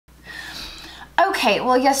Okay,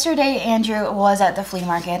 well yesterday Andrew was at the flea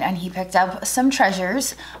market and he picked up some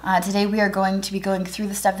treasures. Today we are going to be going through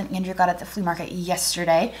the stuff that Andrew got at the flea market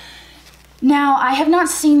yesterday. Now, I have not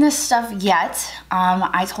seen this stuff yet.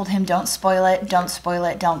 I told him don't spoil it, don't spoil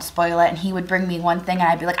it, don't spoil it, and he would bring me one thing and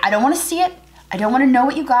I'd be like, I don't want to see it. I don't want to know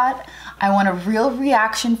what you got. I want a real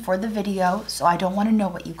reaction for the video, so I don't want to know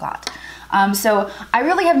what you got. So I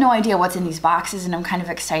really have no idea what's in these boxes, and I'm kind of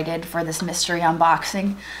excited for this mystery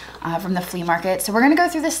unboxing from the flea market. So we're gonna go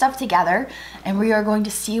through this stuff together, and we are going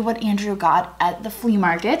to see what Andrew got at the flea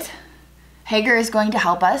market. Hager is going to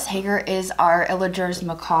help us. Hager is our Illager's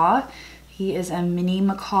macaw. He is a mini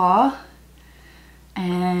macaw,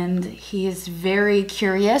 and he is very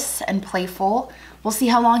curious and playful. We'll see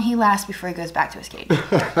how long he lasts before he goes back to his cage.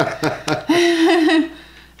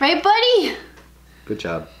 Right, buddy? Good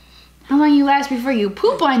job. How long you last before you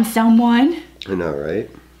poop on someone? I know, right?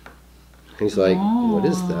 He's like, what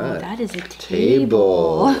is that? That is a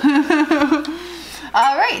table.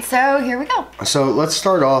 All right, so here we go. So let's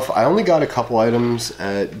start off. I only got a couple items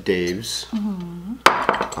at Dave's.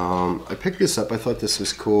 I picked this up. I thought this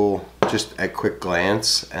was cool just at quick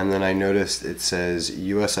glance. And then I noticed it says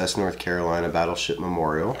USS North Carolina Battleship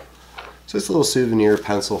Memorial. So it's a little souvenir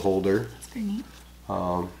pencil holder. That's pretty neat.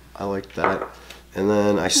 I like that. And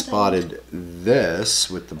then I spotted this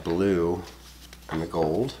with the blue and the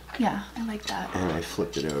gold. Yeah, I like that. And I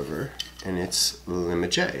flipped it over, and it's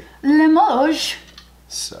Limoges. Limoges.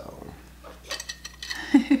 So.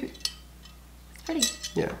 It's pretty.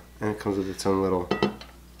 Yeah, and it comes with its own little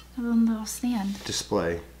stand.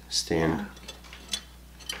 Display stand.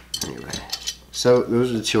 Yeah. Anyway, so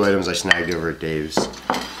those are the two items I snagged over at Dave's.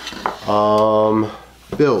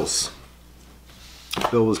 Bills.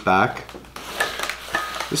 Bill was back.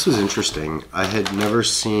 This was interesting. I had never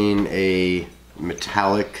seen a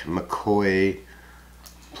metallic McCoy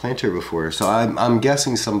planter before, so I'm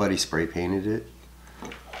guessing somebody spray painted it.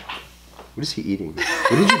 What is he eating? What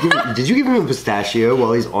did you give him? Did you give him a pistachio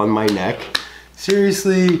while he's on my neck?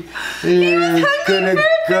 Seriously, it's gonna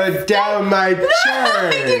go down my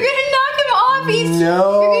chest. You're gonna knock him off.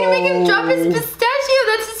 No. You're gonna make him drop his pistachio.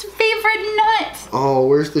 That's his favorite nut. Oh,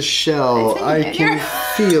 where's the shell? I can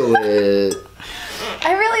feel it.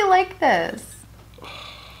 I really like this.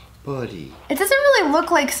 Buddy. It doesn't really look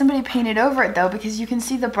like somebody painted over it though, because you can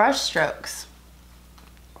see the brush strokes.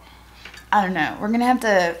 I don't know. We're gonna have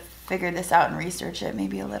to figure this out and research it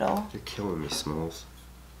maybe a little. You're killing me, Smalls.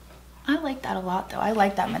 I like that a lot though. I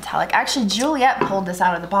like that metallic. Actually, Juliet pulled this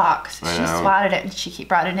out of the box. She spotted it and she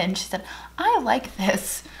brought it in and she said, I like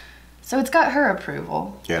this. So it's got her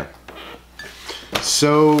approval. Yeah.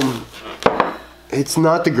 So it's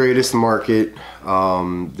not the greatest market.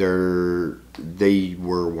 They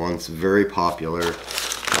were once very popular.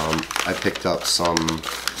 I picked up some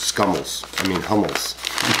Hummels.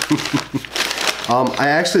 I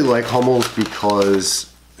actually like Hummels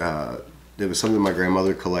because it was something my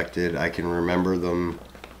grandmother collected. I can remember them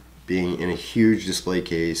being in a huge display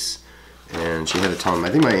case, and she had a ton. I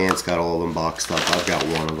think my aunt's got all of them boxed up. I've got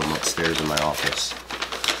one of them upstairs in my office.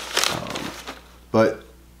 But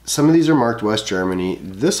some of these are marked West Germany.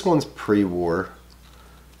 This one's pre-war.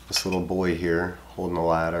 This little boy here holding a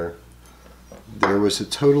ladder. There was a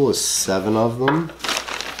total of 7 of them,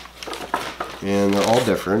 and they're all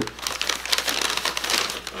different.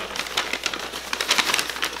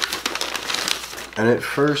 And at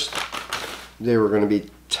first, they were going to be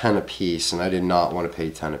 10 a piece, and I did not want to pay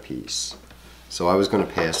 10 a piece. So I was going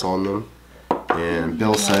to pass on them. And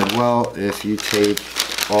Bill said, well, if you take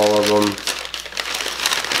all of them,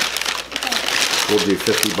 we'll do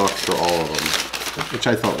 $50 for all of them, which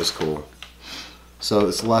I thought was cool. So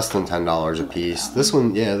it's less than $10 a piece. This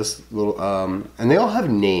one, yeah, this little, and they all have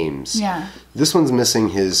names. Yeah. This one's missing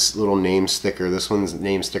his little name sticker. This one's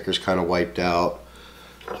name sticker's kind of wiped out.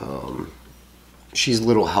 She's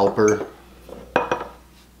Little Helper.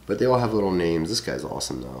 But they all have little names. This guy's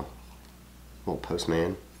awesome though. Little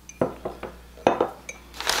postman.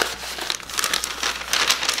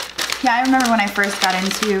 Yeah, I remember when I first got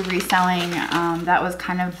into reselling, that was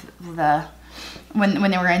kind of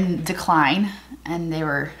when they were in decline, and they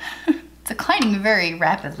were declining very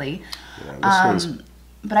rapidly. Yeah, this one's...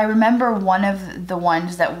 But I remember one of the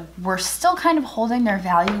ones that were still kind of holding their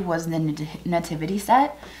value was the nativity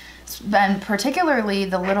set, and particularly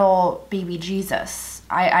the little baby Jesus.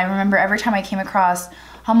 I remember every time I came across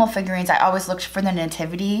Hummel figurines, I always looked for the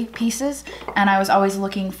nativity pieces, and I was always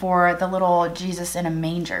looking for the little Jesus in a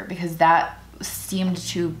manger because that seemed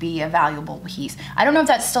to be a valuable piece. I don't know if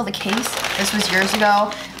that's still the case. This was years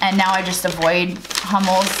ago, and now I just avoid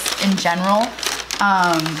Hummels in general.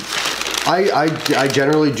 I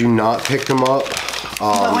generally do not pick them up.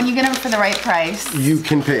 But when you get them for the right price, you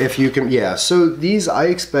can pay if you can. Yeah. So these I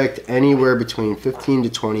expect anywhere between 15 to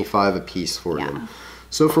 25 a piece for them.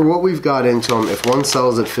 So for what we've got into them, if one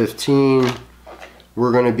sells at 15,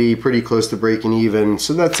 we're going to be pretty close to breaking even.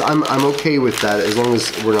 So that's I'm okay with that as long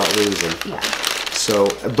as we're not losing. Yeah. So,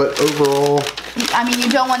 but overall, I mean, you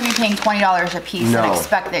don't want to be paying $20 a piece and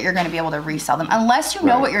expect that you're going to be able to resell them unless you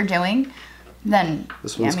know what you're doing. Then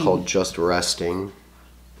this one's called Just Resting.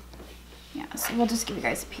 Yeah, so we'll just give you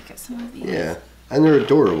guys a peek at some of these. Yeah, and they're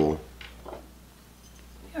adorable.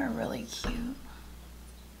 They're really cute.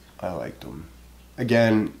 I like them.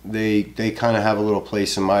 Again, they kind of have a little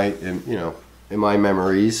place in my in my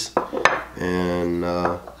memories, and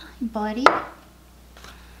buddy.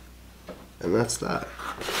 And that's that.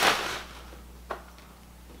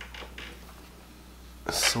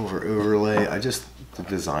 A silver overlay. The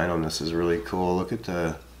design on this is really cool. Look at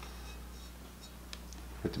the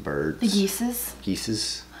birds. The geeses.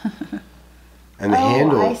 Geeses. And the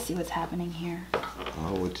handle. I see what's happening here.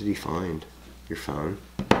 Oh, what did he find? Your phone?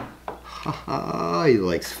 Haha, he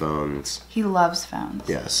likes phones. He loves phones.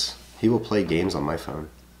 Yes. He will play games on my phone.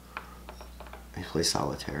 He plays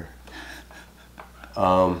solitaire.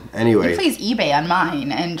 Anyway. He plays eBay on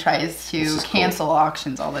mine and tries to cancel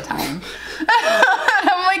auctions all the time.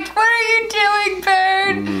 I'm like, what are you doing,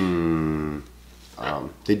 bird?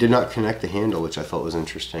 They did not connect the handle, which I thought was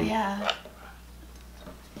interesting. Yeah.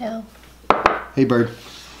 Ew. Hey, bird.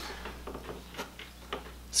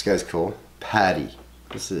 This guy's cool. Patty.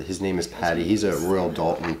 His name is Patty. He's a Royal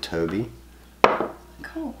Dalton Toby.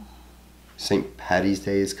 Cool. St. Patty's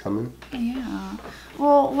Day is coming. Yeah.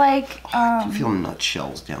 Well, like, I can feel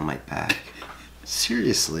nutshells down my back.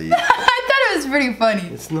 Seriously. I thought it was pretty funny.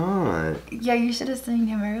 It's not. Yeah, you should have seen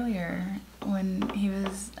him earlier when he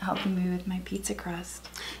was helping me with my pizza crust.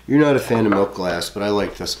 You're not a fan of milk glass, but I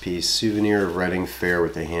like this piece. Souvenir of Reading Fair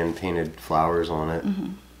with the hand-painted flowers on it.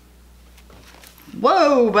 Mm-hmm.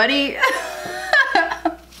 Whoa, buddy.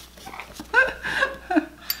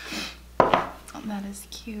 Oh, that is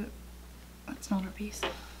cute. That's an older piece.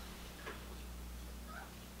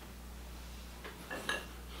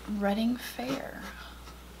 Reading Fair.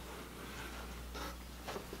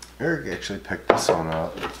 Eric actually picked this one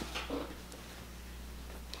up.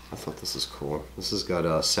 I thought this is cool. This has got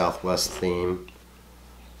a Southwest theme.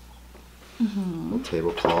 Little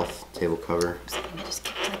tablecloth, table cover. Let me just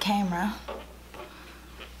get to the camera.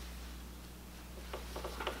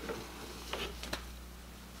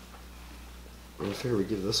 I figure we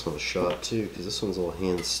give this one a shot too, because this one's all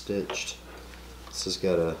hand stitched. This has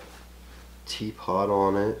got a teapot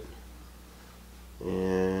on it,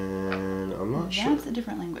 and I'm not sure. That's a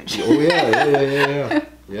different language. Oh yeah.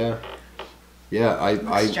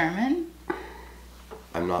 It's German.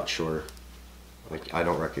 I'm not sure. Like I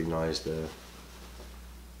don't recognize the.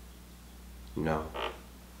 No.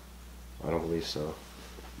 I don't believe so.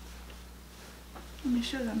 Let me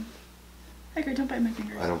show them. Edgar, don't bite my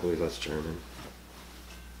fingers. I don't believe that's German.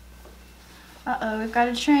 Uh-oh, we've got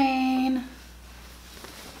a train. You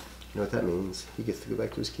know what that means? He gets to go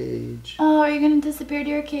back to his cage. Oh, are you gonna disappear to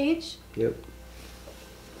your cage? Yep.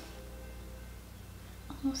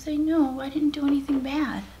 Oh, say no. I didn't do anything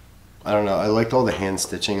bad. I don't know. I liked all the hand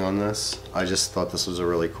stitching on this. I just thought this was a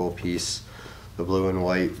really cool piece. The blue and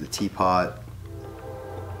white, the teapot.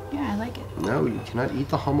 Yeah, I like it. No, you cannot eat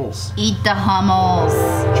the Hummels. Eat the Hummels.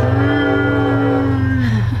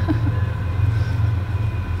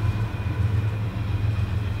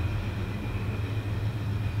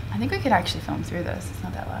 I think we could actually film through this. It's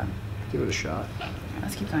not that loud. Give it a shot. Right,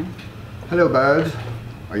 let's keep going. Hello, bird.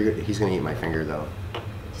 He's gonna eat my finger though.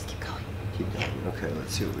 Just keep going. Keep going. Okay,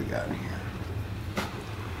 let's see what we got in here.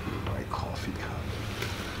 My coffee cup.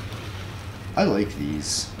 I like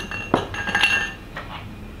these.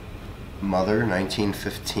 Mother,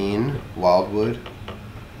 1915, Wildwood.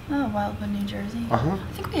 Oh, Wildwood, New Jersey. Uh-huh.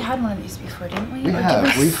 I think we had one of these before, didn't we? We Or have.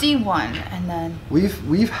 did we see one and then?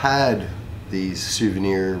 We've had these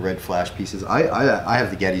souvenir red flash pieces. I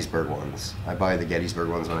have the Gettysburg ones. I buy the Gettysburg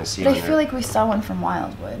ones when I see them. But I feel like we saw one from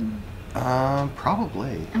Wildwood.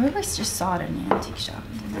 Probably. And maybe we just saw it in an antique shop.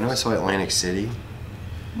 I know I saw Atlantic City.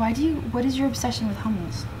 What is your obsession with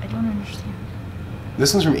Hummels? I don't understand.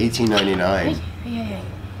 This one's from 1899. Hey.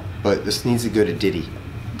 But this needs to go to Diddy.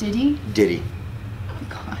 Did he? Diddy. Oh my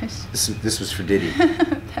gosh. This was for Diddy.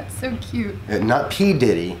 That's so cute. Not P.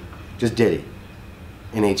 Diddy, just Diddy.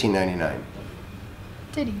 In 1899.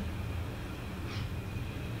 Did he?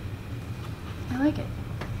 I like it.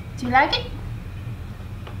 Do you like it?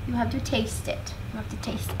 You have to taste it. You have to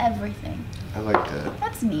taste everything. I like that.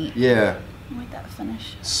 That's neat. Yeah. I like that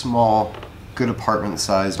finish. Small, good apartment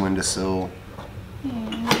size windowsill.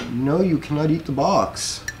 Yeah. No, you cannot eat the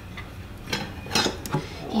box.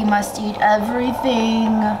 You must eat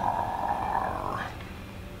everything.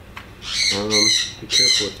 Be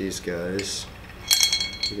careful with these guys.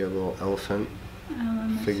 You got a little elephant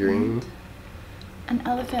figurine. An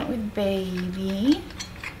elephant with baby.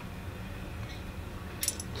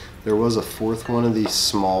 There was a fourth one of these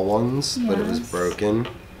small ones, but it was Yes. broken.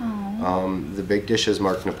 Oh. The big dish is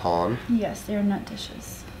marked Nippon. Yes, they're nut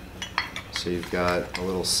dishes. So you've got a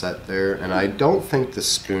little set there, and I don't think the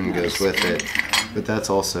spoon goes with it, but that's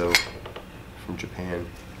also from Japan.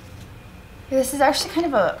 This is actually kind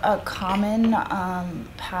of a common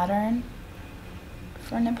pattern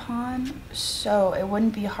for Nippon, so it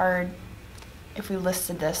wouldn't be hard if we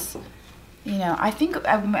listed this. You know, I think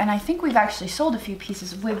we've actually sold a few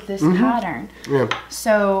pieces with this pattern. Yeah.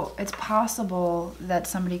 So it's possible that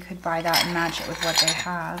somebody could buy that and match it with what they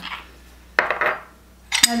have.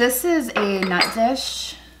 Now this is a nut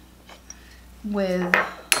dish with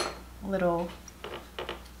little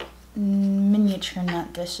miniature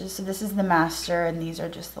nut dishes. So this is the master and these are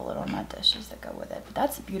just the little nut dishes that go with it. But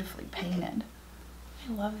that's beautifully painted.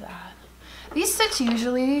 I love that. These sets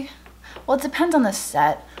usually, well, it depends on the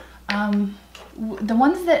set. The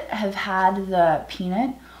ones that have had the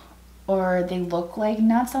peanut or they look like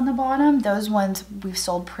nuts on the bottom, those ones we've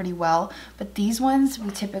sold pretty well. But these ones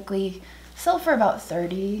we typically sell for about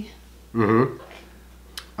 30.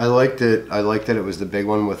 I liked it. I liked that it was the big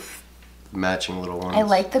one with matching little ones. I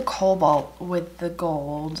like the cobalt with the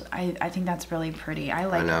gold. I think that's really pretty. I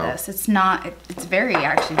like this. It's not, it's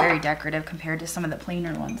actually very decorative compared to some of the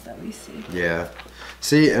plainer ones that we see. Yeah.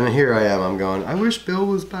 See, and here I am. I'm going, I wish Bill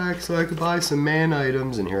was back so I could buy some man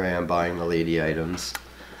items, and here I am buying the lady items.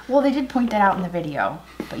 Well, they did point that out in the video,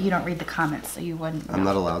 but you don't read the comments, so you wouldn't know. I'm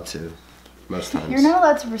not allowed to, most times. You're not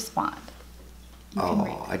allowed to respond.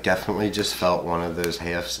 Oh, I definitely just felt one of those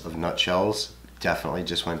halves of nutshells definitely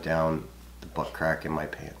just went down the butt crack in my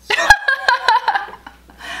pants.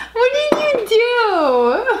 What did you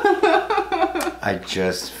do? I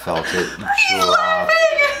just felt it Why are you drop. laughing?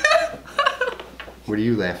 What are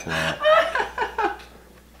you laughing at?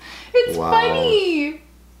 It's Wow. funny.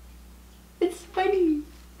 It's funny.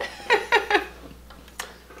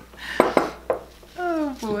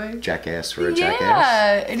 Oh boy. Jackass for a Yeah,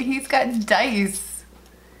 jackass. and he's got dice.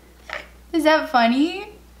 Is that funny?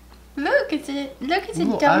 Look, it's a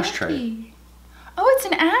Little donkey. ashtray. Oh, it's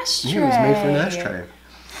an ashtray. Yeah, it was made for an ashtray.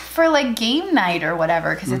 For like game night or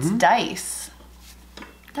whatever, because it's dice.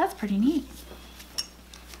 That's pretty neat.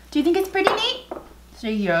 Do you think it's pretty neat?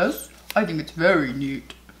 Say yes. I think it's very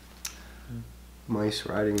neat. Mice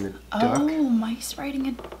riding the duck. Oh, mice riding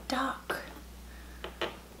a duck.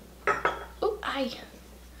 Oh, aye.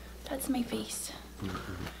 That's my face.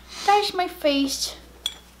 That's my face.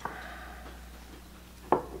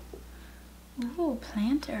 Ooh,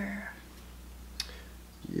 planter.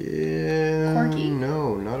 Yeah. Corky?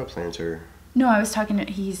 No, not a planter. No, I was talking to,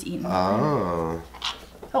 he's eating the planter. Oh.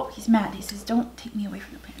 Oh, he's mad. He says, don't take me away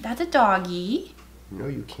from the planter. That's a doggy. No,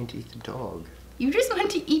 you can't eat the dog. You just want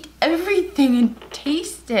to eat everything and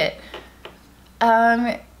taste it.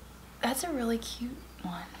 That's a really cute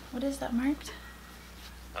one. What is that marked?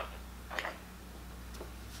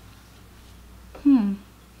 I'm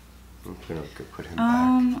gonna go put him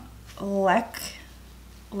back.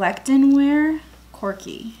 Lectinware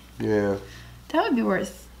Corky. Yeah. That would be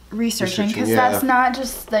worth researching because yeah. that's not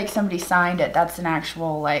just like somebody signed it. That's an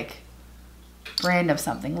actual like brand of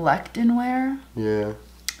something. Lectinware. Yeah.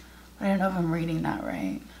 I don't know if I'm reading that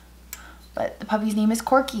right. But the puppy's name is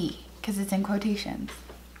Corky because it's in quotations.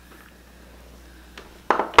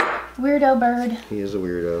 Weirdo bird. He is a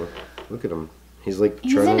weirdo. Look at him. He's like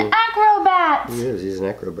He's trying an to... acrobat. He is. He's an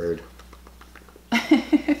acro bird.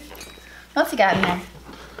 What's he got in there?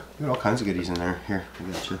 We got all kinds of goodies in there. Here, I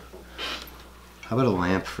got you. How about a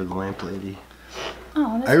lamp for the lamp lady?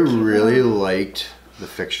 Oh, that's I a cute really little, liked the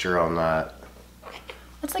fixture on that.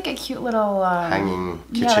 That's like a cute little Hanging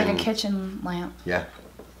kitchen. Yeah, like a kitchen lamp. Yeah.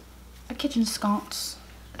 A kitchen sconce.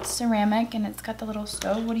 It's ceramic and it's got the little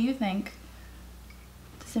stove. What do you think?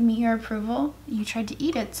 Does it meet your approval? You tried to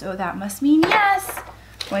eat it, so that must mean yes.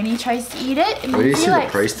 When he tries to eat it, What do you see the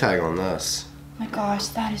likes. price tag on this? My gosh,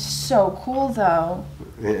 that is so cool though.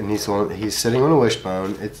 And he's sitting on a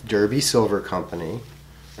wishbone. It's Derby Silver Company.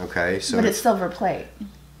 Okay, so But it's silver plate.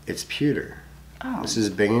 it's pewter. Oh. This is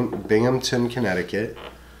Binghamton, Connecticut.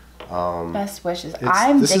 Best wishes.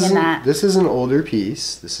 I'm digging that. This is an older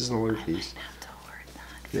piece. This is an older piece. I have to word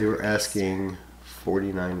that. They were asking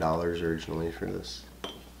 $49 originally for this.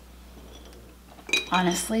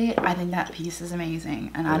 Honestly, I think that piece is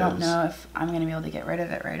amazing, and I don't know if I'm going to be able to get rid of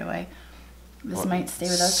it right away. This might stay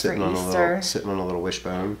with us for Easter. Sitting on a little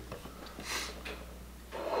wishbone.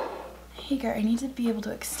 Hagar, I need to be able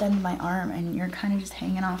to extend my arm, and you're kind of just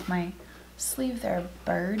hanging off my sleeve there,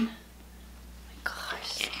 bird. Oh my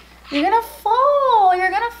gosh. You're going to fall. You're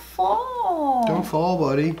going to fall. Don't fall,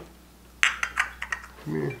 buddy.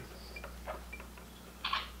 Come here.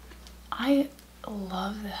 I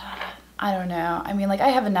love that. I don't know. I mean, like, I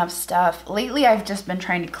have enough stuff. Lately, I've just been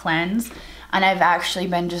trying to cleanse, and I've actually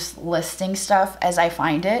been just listing stuff as I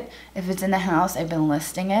find it. If it's in the house, I've been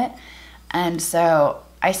listing it. And so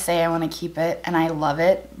I say I want to keep it, and I love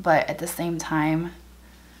it, but at the same time,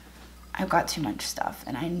 I've got too much stuff,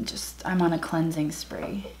 and I'm on a cleansing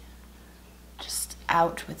spree. Just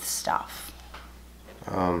out with stuff.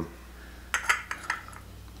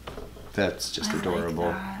 That's just adorable.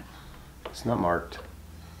 Like that. It's not marked.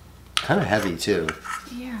 Kind of heavy too.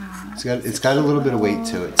 Yeah. It's got a little bit of weight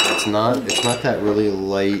to it. So it's not that really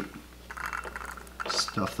light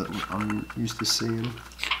stuff that I'm used to seeing.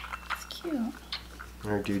 It's cute. All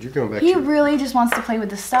right, dude, you're going back. He really just wants to play with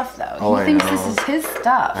the stuff, though. Oh, he thinks this is his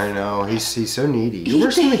stuff. I know. He's so needy. You're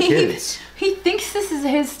worse than the kids. He thinks this is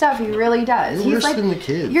his stuff. He really does. You're He's worse like, than the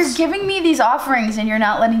kids. You're giving me these offerings and you're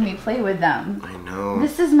not letting me play with them. I know.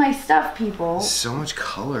 This is my stuff, people. So much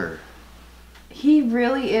color. He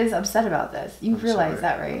really is upset about this. You realize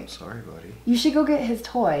that, right? I'm sorry, buddy. You should go get his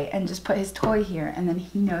toy and just put his toy here, and then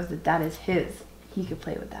he knows that that is his. He could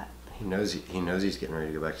play with that. He knows he's getting ready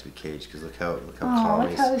to go back to the cage because look how Oh, calm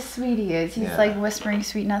look how sweet he is. He's like whispering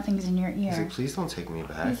sweet nothings in your ear. He's like, please don't take me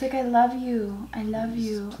back. He's like, I love you. I love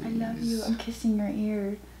you. Please. I love you. I'm kissing your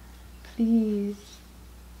ear. Please.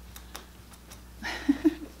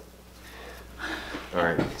 All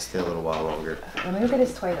right, stay a little while longer. Let me go get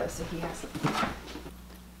his toy though, so he has it.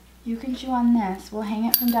 You can chew on this. We'll hang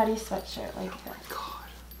it from Daddy's sweatshirt like this. God.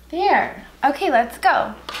 There. Okay, let's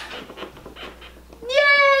go.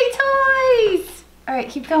 Yay, toys! All right,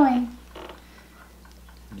 keep going.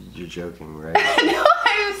 You're joking, right? No,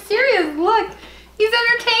 I'm serious. Look, he's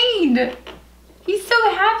entertained. He's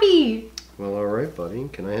so happy. Well, all right, buddy.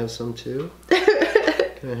 Can I have some too?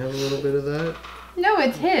 Can I have a little bit of that? No,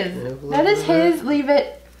 it's his. That is his. Leave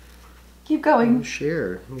it. Keep going.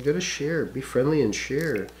 Share. You gotta share. Be friendly and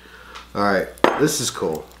share. All right, this is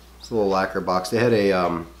cool. It's a little lacquer box. They had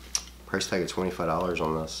a price tag of $25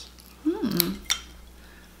 on this.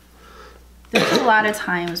 There's a lot of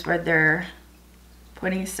times where they're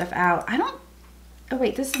putting stuff out. Oh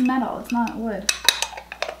wait, this is metal. It's not wood.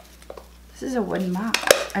 This is a wooden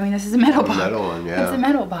box. I mean, this is a metal box. Metal one, yeah. It's a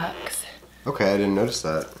metal box. Okay, I didn't notice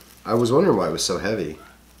that. I was wondering why it was so heavy.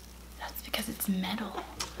 That's because it's metal.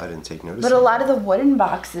 I didn't take notice. But a lot of the wooden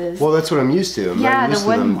boxes. Well, that's what I'm used to. Yeah, the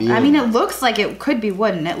wooden. I mean, it looks like it could be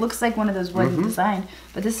wooden. It looks like one of those wooden design,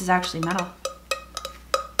 but this is actually metal.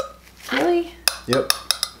 Really? Yep.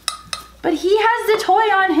 But he has the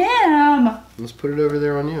toy on him. Let's put it over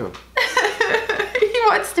there on you. He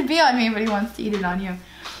wants to be on me, but he wants to eat it on you.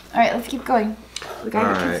 All right, let's keep going. We got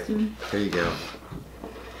All right, here you go.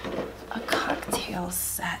 A cocktail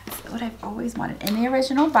set. What I've always wanted in the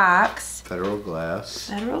original box. Federal Glass.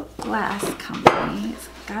 Federal Glass Company. It's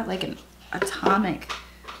got like an atomic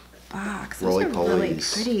box. Those are really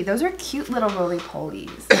pretty. Those are cute little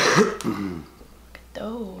roly-polies. Look at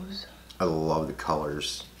those. I love the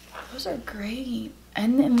colors. Those are great.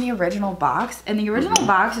 And in the original box. And the original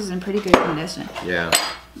box is in pretty good condition. Yeah.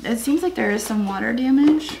 It seems like there is some water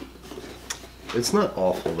damage. It's not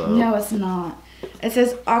awful though. No, it's not. It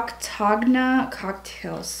says Octagna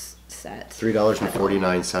Cocktail Set.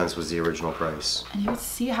 $3.49 was the original price. And you can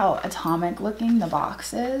see how atomic looking the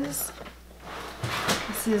box is.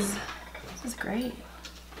 This is great.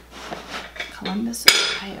 Columbus,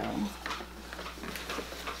 Ohio.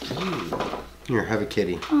 Ooh. Here, have a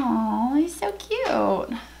kitty. Oh, he's so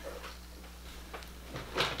cute.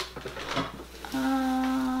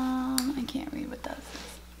 I can't read what that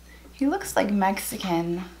says. He looks like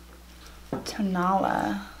Mexican.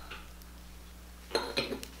 Tonala.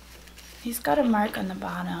 He's got a mark on the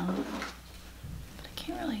bottom, but I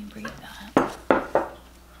can't really read that.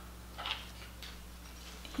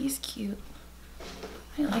 He's cute.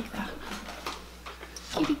 I like that.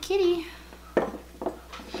 Kitty kitty.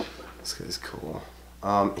 This guy's cool.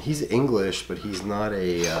 He's English, but he's not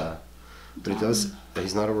a.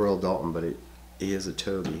 He's not a Royal Dalton, but he is a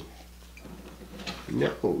Toby.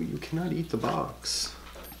 No, you cannot eat the box.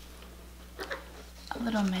 A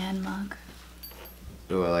little man mug.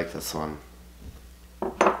 Oh, I like this one.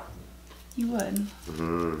 You would.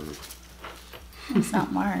 It's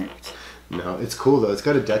not marked. No, it's cool though. It's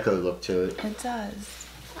got a deco look to it. It does.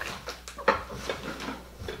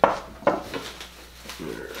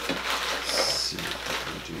 Let's see if I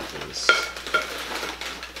can do this.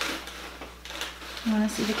 You want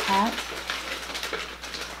to see the cat?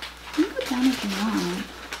 You can go down if you want.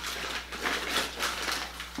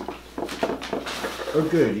 Oh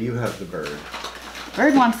good, you have the bird.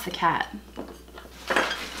 Bird wants the cat.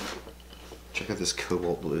 Check out this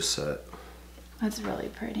cobalt blue set. That's really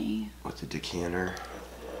pretty. With the decanter.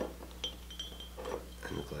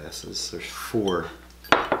 And the glasses. There's four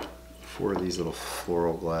of these little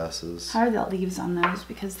floral glasses. How are the leaves on those?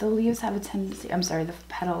 Because the leaves have a tendency, I'm sorry, the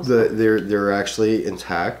petals. They're actually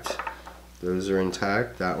intact. Those are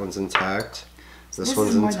intact. That one's intact. This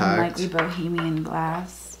one's is more intact. than likely bohemian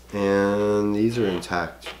glass. And these are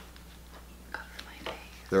intact.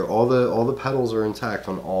 They're all the petals are intact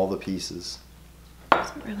on all the pieces. Those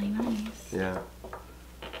are really nice. Yeah.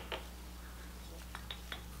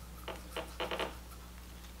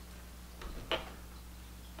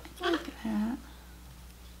 Look at that.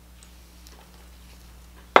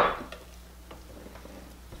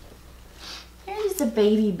 There's a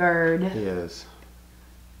baby bird. He is.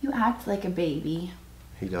 You act like a baby.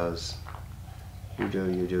 He does. You do,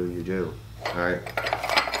 you do, you do. Alright.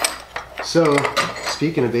 So,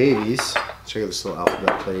 speaking of babies, check out this little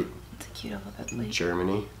alphabet plate. It's a cute alphabet plate.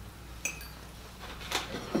 Germany.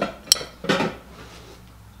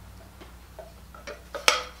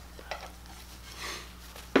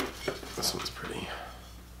 This one's pretty.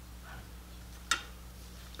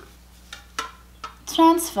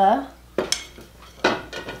 Transfer.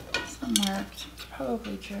 It's not marked. It's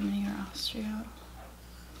probably Germany or Austria.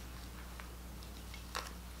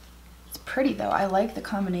 It's pretty though. I like the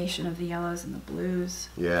combination of the yellows and the blues.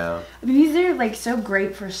 Yeah. I mean, these are like so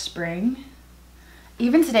great for spring.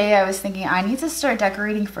 Even today I was thinking I need to start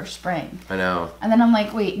decorating for spring. I know. And then I'm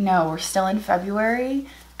like, wait, no, we're still in February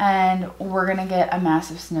and we're gonna get a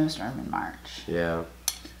massive snowstorm in March. Yeah.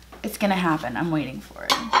 It's gonna happen. I'm waiting for it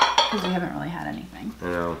because we haven't really had anything. I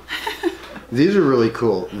know. These are really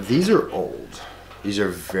cool. These are old. These are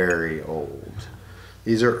very old.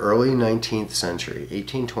 These are early 19th century,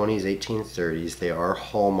 1820s, 1830s. They are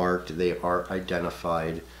hallmarked. They are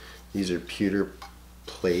identified. These are pewter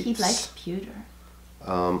plates. He likes pewter.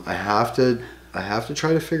 I have to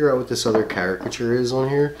try to figure out what this other caricature is on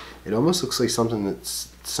here. It almost looks like something that's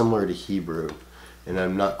similar to Hebrew, and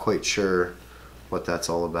I'm not quite sure what that's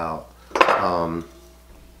all about.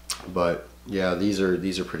 But yeah, these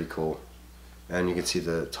are pretty cool, and you can see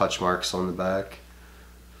the touch marks on the back.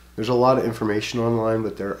 There's a lot of information online,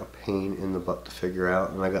 but they're a pain in the butt to figure out,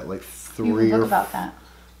 and I got like three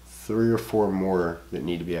or four more that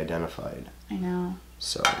need to be identified. I know.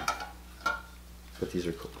 So, but these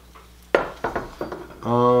are cool.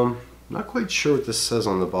 Not quite sure what this says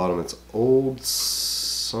on the bottom. It's Old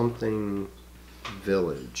something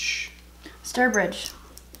Village. Sturbridge.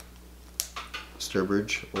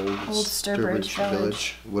 Sturbridge? Old Sturbridge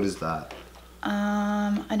Village. What is that?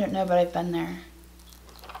 I don't know, but I've been there.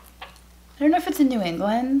 I don't know if it's in New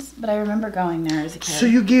England, but I remember going there as a kid. So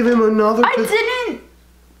you gave him another... I didn't!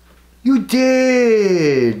 You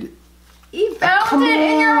did! He found it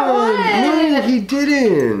in your wood! No, he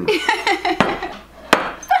didn't!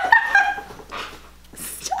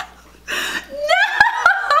 Stop! No!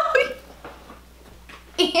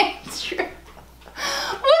 Andrew!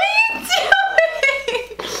 What are you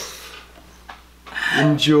doing?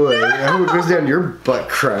 Enjoy. I hope it goes down your butt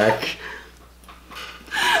crack.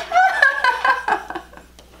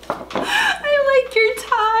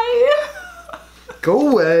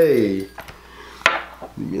 Go away.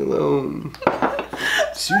 Leave me alone.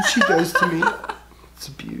 See what she does to me? It's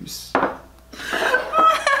abuse. Your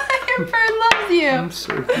bird loves you. I'm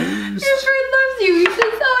so abused. Your bird loves you. He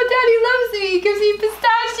says, oh, Daddy loves me. He gives me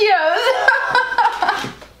pistachios.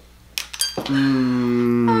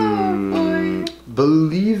 Oh, boy.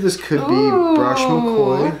 Believe this could be Brush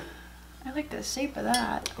McCoy. I like the shape of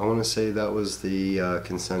that. I want to say that was the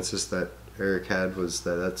consensus that Eric had, was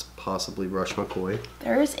that that's possibly Brush McCoy.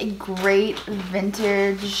 There is a great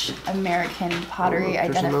vintage American pottery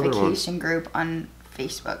identification group on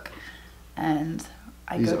Facebook, and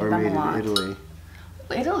I go to them a lot. These are made in Italy.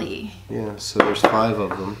 Italy. Yeah, so there's 5 of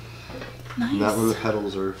them. Nice. And that one, the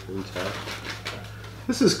petals are intact.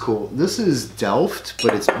 This is cool. This is Delft,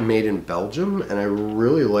 but it's made in Belgium, and I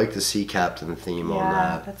really like the sea captain theme on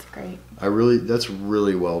that. Yeah, that's great. That's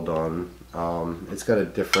really well done. It's got a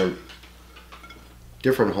different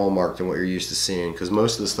hallmark than what you're used to seeing, because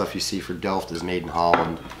most of the stuff you see for Delft is made in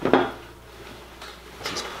Holland.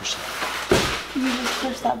 Just push that. You just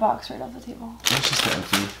push that box right off the table. It's just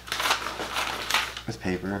empty. with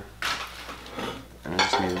paper. And I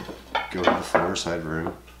just need to go to the floor side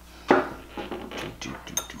room. Do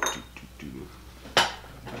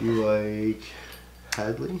you like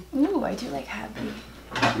Hadley? Ooh, I do like Hadley.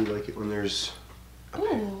 Do you like it when there's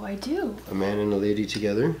Ooh, I do. a man and a lady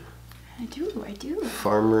together? I do, I do.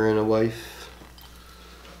 Farmer and a wife.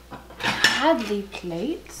 Hadley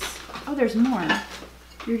plates. Oh, there's more.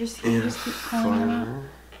 You just keep calling them out.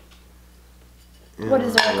 What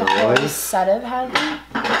is there, like a whole set of Hadley?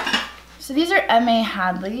 So these are M.A.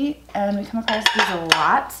 Hadley, and we come across these a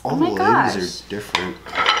lot. All oh my the gosh. ladies are different.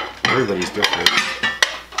 Everybody's different.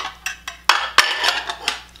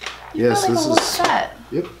 You Yes, got like this a whole is. set.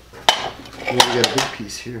 Yep. And then we got a big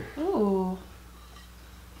piece here. Ooh.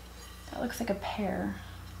 That looks like a pear.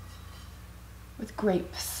 With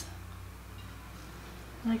grapes.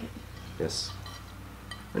 I like it. Yes.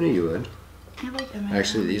 I knew you would. I like M.A.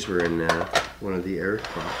 Actually, these were in one of the Eric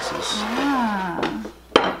boxes. Ah.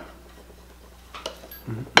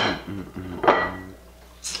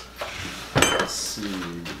 Let's see.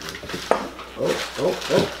 Oh.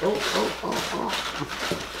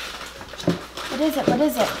 What is it? What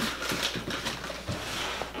is it?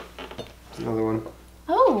 Another one.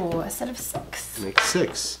 Oh, a set of 6. Make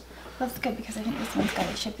 6. That's good because I think this one's got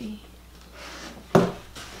a chippy.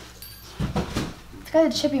 It's got a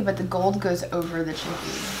chippy, but the gold goes over the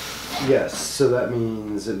chippy. Yes, so that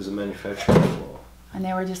means it was a manufacturing flaw. And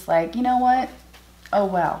they were just like, you know what? Oh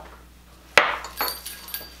well.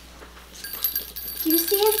 Do you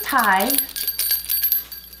see his tie?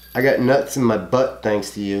 I got nuts in my butt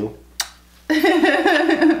thanks to you. Oh,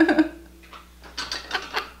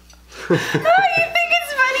 you think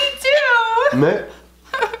it's funny too? Meh.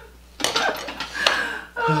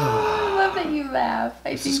 Oh, I love that you laugh.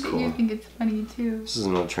 I This think is that cool. you think it's funny too. This is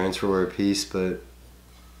an old transferware piece, but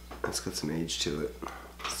it's got some age to it.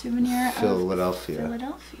 Souvenir of Philadelphia.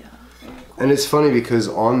 Philadelphia. Very cool. And it's funny because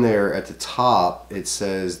on there at the top it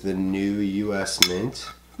says the new U.S. Mint.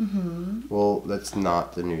 Mm-hmm. Well, that's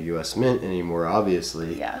not the new U.S. Mint anymore,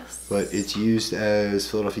 obviously. Yes. But it's used as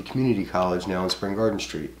Philadelphia Community College now on Spring Garden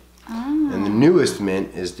Street. Ah. And the newest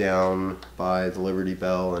Mint is down by the Liberty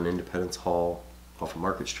Bell and Independence Hall off of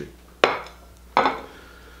Market Street. I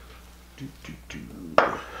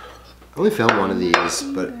only found one of these,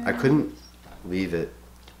 but I couldn't leave it.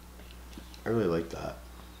 I really like that.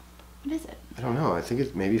 What is it? I don't know. I think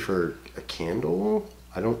it's maybe for a candle.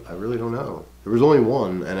 I really don't know. There was only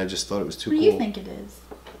one, and I just thought it was too What cool. do you think it is?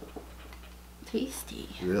 Tasty.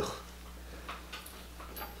 Ugh.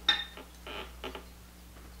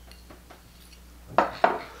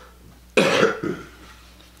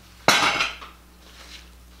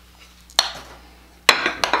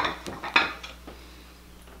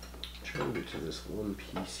 Trying to get to this one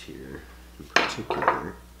piece here in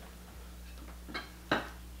particular. There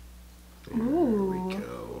Ooh. we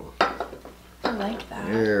go. I like that.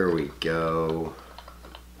 There we go.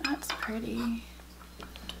 That's pretty.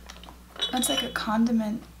 That's like a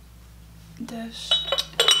condiment dish.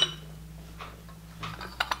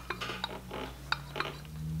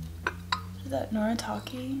 Is that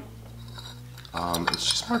Noritake? It's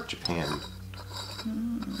just marked Japan.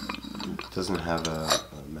 It doesn't have a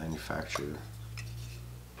manufacturer.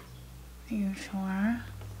 Are you sure?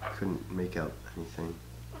 Couldn't make out anything.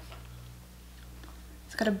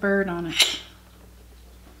 It's got a bird on it.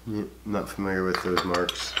 Yeah, not familiar with those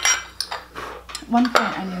marks. At one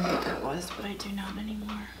point I knew what that was, but I do not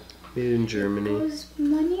anymore. Made in Germany. Goes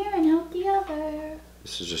one ear and out the other.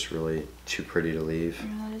 This is just really too pretty to leave.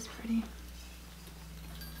 Yeah, that is pretty.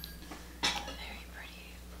 Very pretty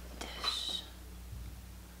dish.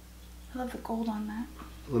 I love the gold on that.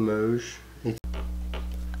 Limoges.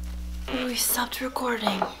 Oh, we stopped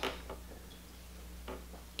recording.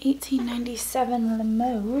 1897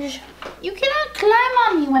 Limoges. You cannot climb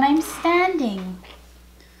on me when I'm standing.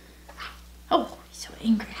 Oh, he's so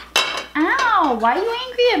angry. Ow, why are you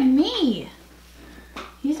angry at me?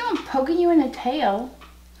 He's the one poking you in the tail.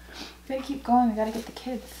 We gotta keep going, we gotta get the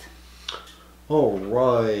kids. All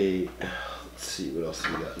right. Let's see what else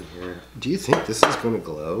we got in here. Do you think this is gonna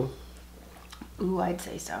glow? Ooh, I'd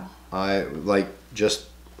say so. I like just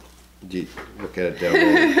look at it down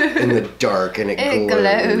there in the dark and it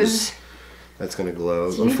glows. That's gonna glow.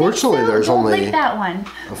 Do you think Unfortunately, so? there's Don't only lick that one.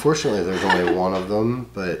 unfortunately there's only one of them,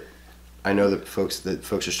 but I know that folks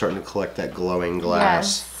are starting to collect that glowing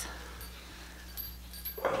glass.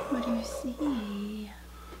 Yes. What do you see?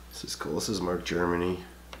 This is cool. This is marked Germany.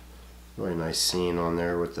 Really nice scene on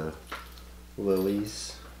there with the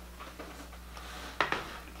lilies.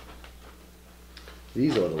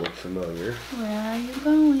 These ought to look familiar. Where are you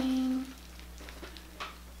going?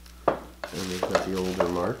 And They've got the older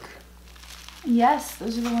mark. Yes,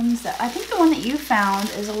 those are the ones that... I think the one that you found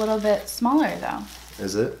is a little bit smaller, though.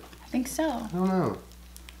 Is it? I think so. I don't know.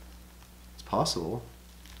 It's possible.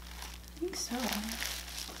 I think so.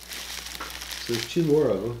 So there's 2 more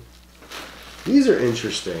of them. These are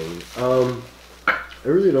interesting. I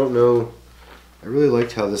really don't know. I really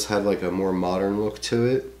liked how this had like a more modern look to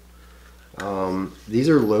it. These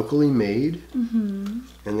are locally made.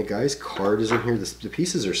 And the guy's card is in here. The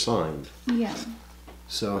pieces are signed. Yeah.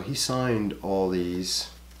 So he signed all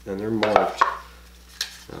these, and they're marked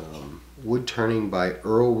wood turning by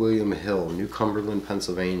Earl William Hill, New Cumberland,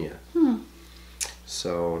 Pennsylvania.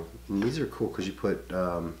 So these are cool because you put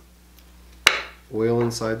oil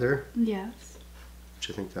inside there. Yes. Which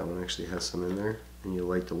I think that one actually has some in there. And you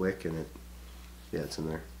light the wick and it's in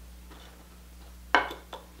there.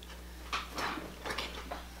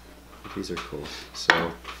 These are cool.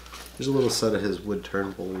 So there's a little set of his wood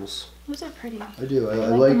turn bowls. Those are pretty. I do. I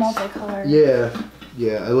like like the multicolor.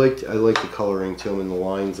 Yeah. I like the coloring to them and the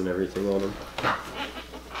lines and everything on them.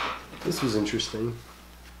 This was interesting.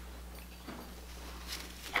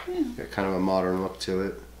 Yeah. Got kind of a modern look to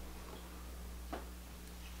it.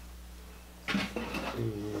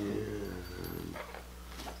 And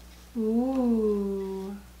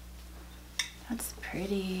Ooh, that's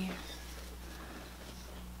pretty.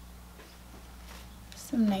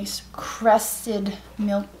 Some nice crusted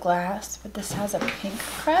milk glass, but this has a pink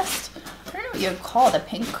crest. I don't know what you'd call it, a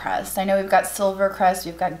pink crest. I know we've got silver crest,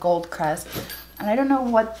 we've got gold crest, and I don't know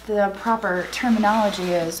what the proper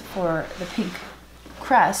terminology is for the pink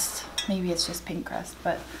crest. Maybe it's just pink crest,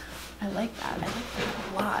 but I like that. I like that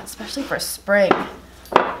a lot, especially for spring.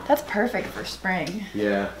 That's perfect for spring.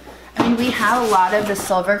 yeah. I mean, we have a lot of the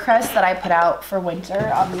silver crest that I put out for winter,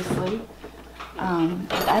 obviously.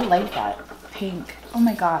 But I like that pink. Oh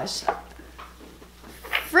my gosh.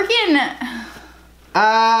 Freaking.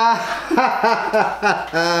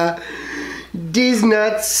 These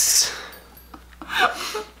nuts.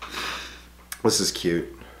 This is cute.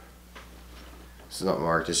 This is not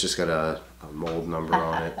marked. It's just got a mold number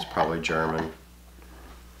on it. It's probably German.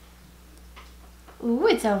 Ooh,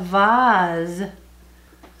 it's a vase.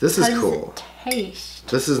 This is How cool. does it taste?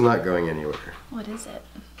 This is not going anywhere. What is it?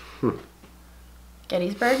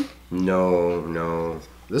 Gettysburg? No.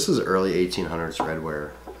 This is early 1800s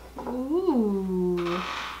redware. Ooh.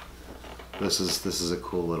 This is a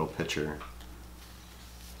cool little picture.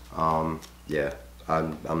 Yeah,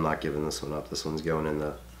 I'm not giving this one up. This one's going in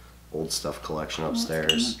the old stuff collection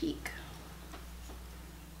upstairs.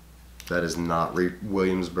 That is not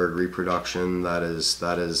Williamsburg reproduction. That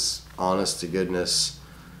is honest to goodness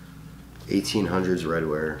 1800s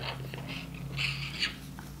redware.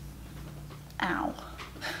 Ow.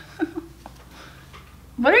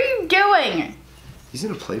 What are you doing? He's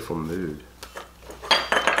in a playful mood.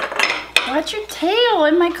 Watch your tail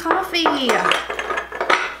in my coffee.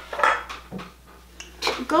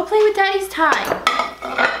 Go play with Daddy's tie.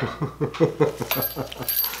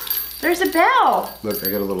 There's a bell. Look,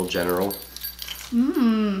 I got a little general.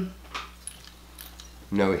 No,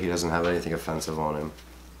 he doesn't have anything offensive on him.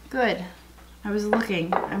 Good. I was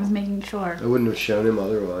looking. I was making sure. I wouldn't have shown him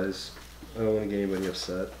otherwise. I don't want to get anybody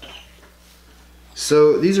upset.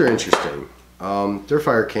 So these are interesting. They're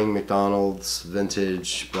Fire King, McDonald's,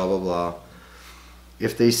 vintage, blah, blah, blah.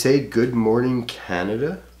 If they say Good Morning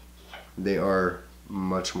Canada, they are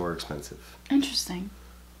much more expensive. Interesting.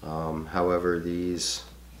 However, these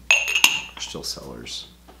are still sellers.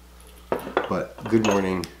 But Good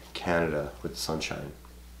Morning Canada with sunshine.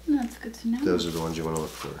 That's good to know. Those are the ones you want to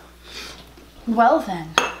look for. Well then.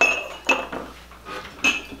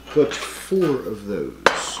 But 4 of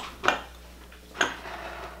those.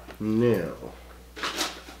 Now,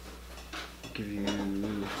 give you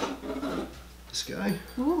this guy.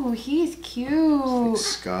 Ooh, he's Like cute.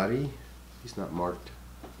 Scotty. He's not marked.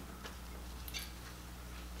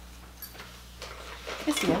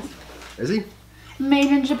 Yes, he is. Is he?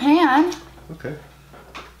 Made in Japan. Okay.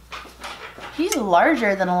 He's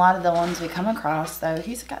larger than a lot of the ones we come across, though.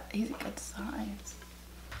 He's a good size.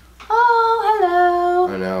 Oh, hello.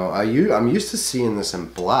 I know. I'm used to seeing this in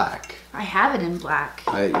black. I have it in black.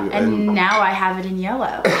 And And now I have it in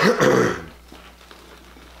yellow.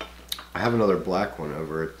 I have another black one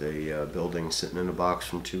over at the building sitting in a box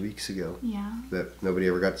from 2 weeks ago Yeah. that nobody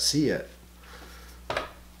ever got to see yet.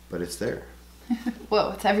 But it's there.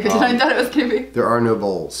 Whoa, it's heavier than I thought it was gonna be. There are no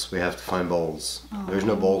bowls. We have to find bowls. Oh. There's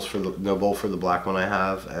no bowl for the black one I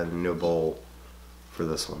have, and no bowl for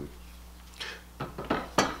this one.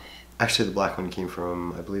 Actually, the black one came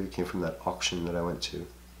from, I believe it came from that auction that I went to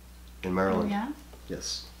in Maryland. Oh, yeah?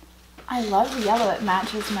 Yes. I love the yellow. It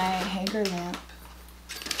matches my Hager lamp.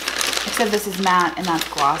 Except this is matte and that's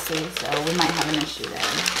glossy, so we might have an issue there.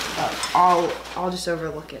 But I'll just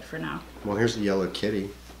overlook it for now. Well, here's the yellow kitty.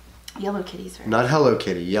 Yellow kitty's very Not Hello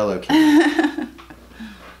Kitty, yellow kitty.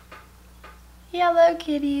 Yellow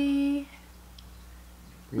kitty.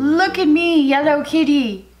 Look at me, yellow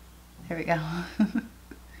kitty. There we go.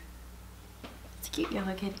 It's a cute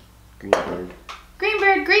yellow kitty. Green bird. Green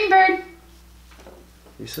bird, green bird.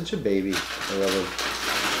 You're such a baby. I love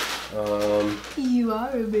him. You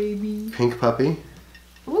are a baby. Pink puppy.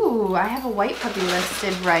 Ooh, I have a white puppy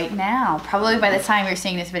listed right now. Probably by the time you're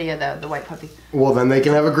seeing this video though, the white puppy. Well, then they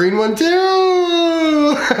can have a green one too.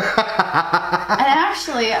 And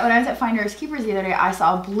actually, when I was at Finders Keepers the other day, I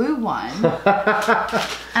saw a blue one. And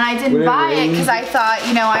I didn't buy it because I thought,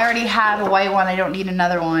 you know, I already have a white one. I don't need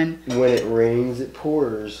another one. When it rains, it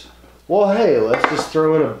pours. Well, hey, let's just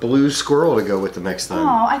throw in a blue squirrel to go with the next time.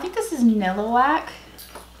 Oh, I think this is Niloak.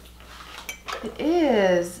 It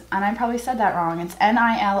is, and I probably said that wrong. It's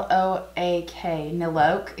Niloak,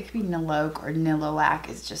 Niloak. It could be Niloak or Niloak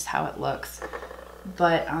is just how it looks.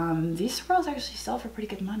 But these squirrels actually sell for pretty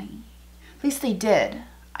good money. At least they did.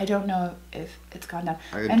 I don't know if it's gone down.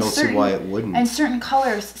 I don't see why it wouldn't. And certain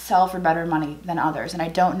colors sell for better money than others, and I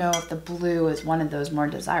don't know if the blue is one of those more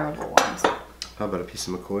desirable ones. How about a piece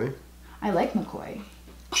of McCoy? I like McCoy.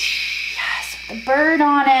 Yes, with the bird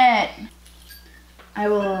on it. I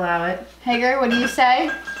will allow it. Hager, what do you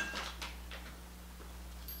say?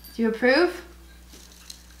 Do you approve?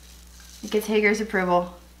 It gets Hager's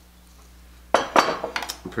approval.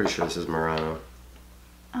 I'm pretty sure this is Murano.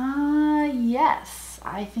 Yes,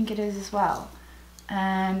 I think it is as well.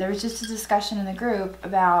 And there was just a discussion in the group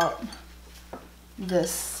about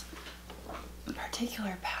this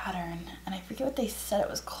particular pattern, and I forget what they said it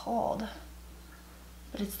was called,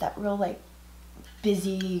 but it's that real like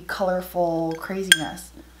busy, colorful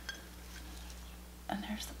craziness. And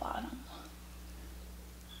there's the bottom.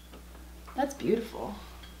 That's beautiful.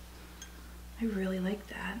 I really like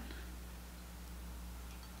that.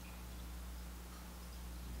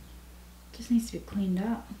 Just needs to be cleaned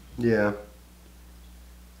up. Yeah.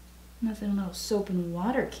 Nothing a little soap and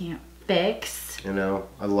water can't fix. You know,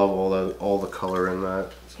 I love all the color in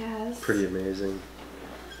that. Yes. Pretty amazing.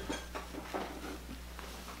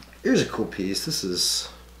 Here's a cool piece. This is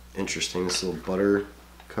interesting. This little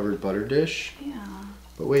covered butter dish. Yeah.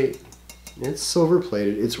 But wait, it's silver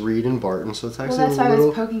plated. It's Reed and Barton, so it's actually Well, that's a why little. I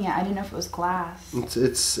was poking it. I didn't know if it was glass.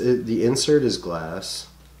 The insert is glass.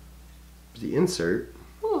 The insert.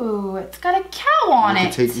 Ooh, it's got a cow on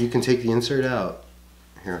it. You can take the insert out.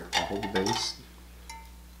 Here, I'll hold the base.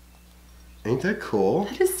 Ain't that cool?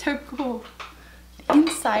 That is so cool. The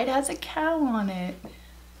inside has a cow on it.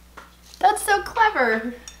 That's so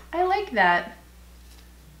clever. I like that.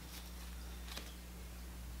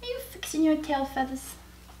 Are you fixing your tail feathers?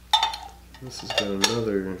 This has got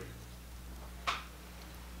another.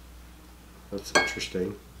 That's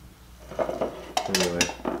interesting. Anyway.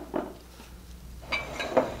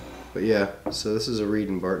 But yeah, so this is a Reed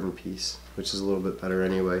and Barton piece, which is a little bit better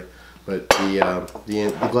anyway. But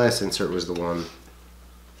the glass insert was the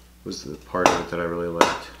part of it that I really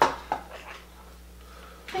liked.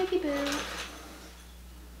 Baby boo.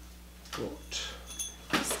 What?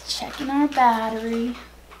 Just checking our battery.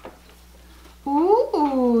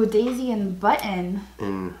 Ooh, Daisy and Button.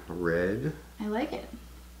 In red. I like it.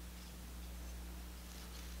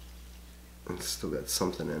 It's still got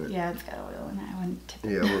something in it. Yeah, it's got oil in it. I wouldn't tip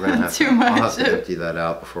it. Yeah, we're gonna have too much. I'll have to empty that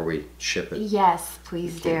out before we ship it. Yes,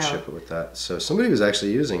 please do. Can't ship it with that. So somebody was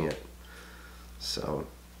actually using it. So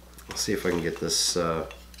let's see if I can get this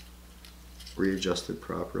readjusted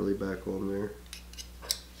properly back on there.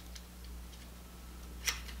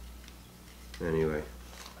 Anyway,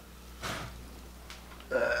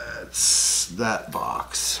 that's that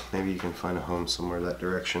box. Maybe you can find a home somewhere that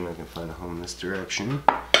direction. I can find a home this direction.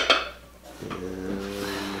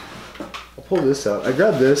 And I'll pull this out. I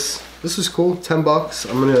grabbed this. This is cool. 10 bucks.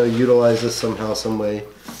 I'm gonna utilize this somehow, some way.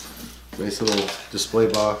 Nice little display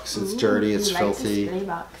box. It's dirty. It's filthy. Display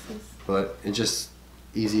boxes. But it's just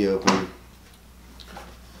easy open.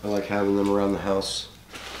 I like having them around the house.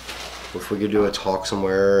 If we could do a talk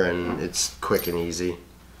somewhere and it's quick and easy.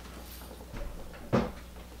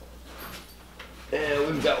 And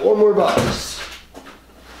we've got one more box.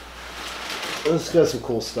 It's got some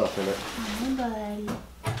cool stuff in it. Hi, buddy.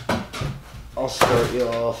 I'll start you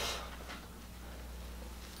off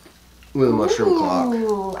with a mushroom clock.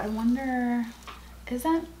 Ooh, I wonder, is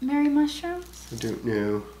that Mary Mushrooms? I don't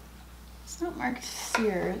know. It's not Mark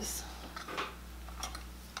Sears.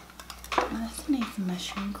 Oh, that's a nice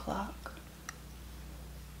mushroom clock.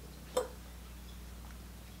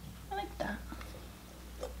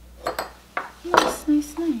 Nice,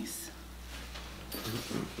 nice, nice.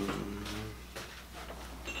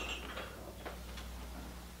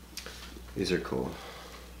 These are cool.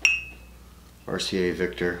 RCA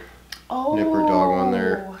Victor. Oh. Nipper dog on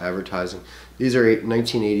there advertising. These are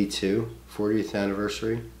 1982, 40th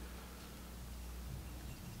anniversary.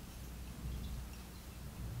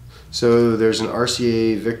 So there's an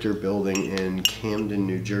RCA Victor building in Camden,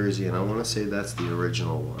 New Jersey, and I want to say that's the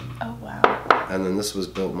original one. Oh, wow. And then this was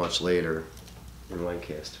built much later in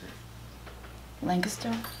Lancaster.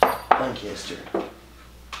 Lancaster? Lancaster.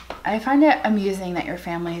 I find it amusing that your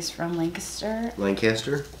family is from Lancaster.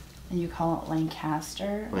 Lancaster? And you call it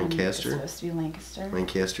Lancaster. Lancaster? It's supposed to be Lancaster.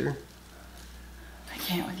 Lancaster? I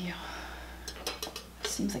can't with you. It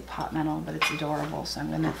seems like pot metal, but it's adorable, so I'm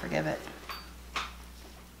going to forgive it.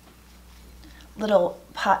 Little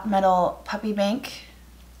pot metal puppy bank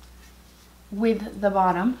with the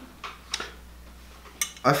bottom.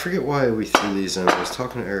 I forget why we threw these in. I was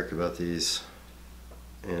talking to Eric about these,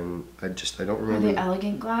 and I don't remember. Are they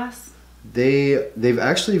elegant glass?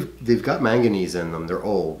 They've got manganese in them. They're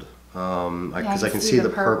old. Because I can see the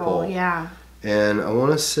purple. Yeah. And I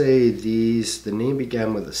want to say the name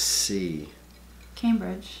began with a C.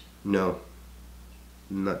 Cambridge. No.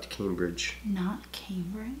 Not Cambridge. Not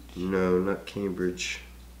Cambridge? No, not Cambridge.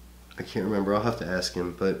 I can't remember. I'll have to ask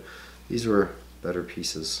him. But these were better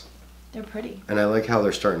pieces. They're pretty. And I like how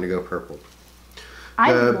they're starting to go purple.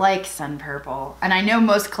 I like sun purple. And I know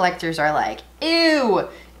most collectors are like, ew,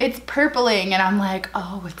 it's purpling. And I'm like,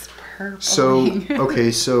 oh, it's purpling. So,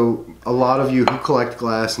 okay, so a lot of you who collect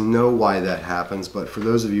glass know why that happens. But for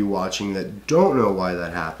those of you watching that don't know why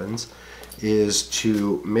that happens, is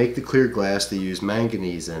to make the clear glass, they use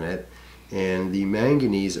manganese in it, and the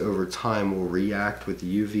manganese over time will react with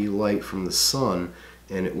the UV light from the sun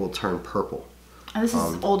and it will turn purple. And this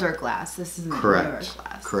is older glass. This isn't newer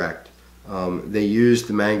glass. Correct. They use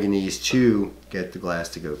the manganese to get the glass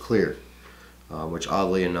to go clear, which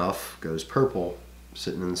oddly enough goes purple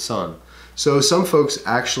sitting in the sun. So some folks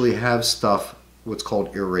actually have stuff what's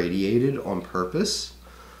called irradiated on purpose.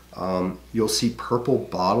 You'll see purple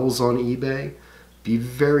bottles on eBay. Be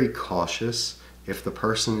very cautious if the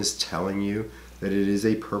person is telling you that it is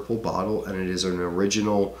a purple bottle and it is an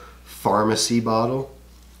original pharmacy bottle.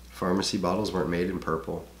 Pharmacy bottles weren't made in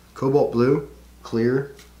purple. Cobalt blue,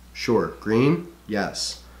 clear, sure. Green,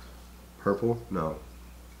 yes. Purple, no.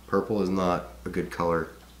 Purple is not a good color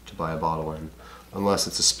to buy a bottle in, unless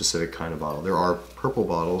it's a specific kind of bottle. There are purple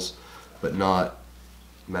bottles, but not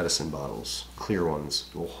medicine bottles, clear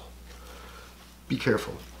ones. Oh. Be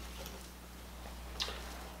careful.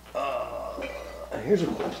 Here's a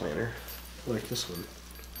cool planner. I like this one.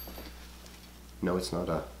 No, it's not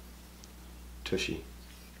a tushy.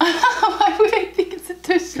 Why would I think it's a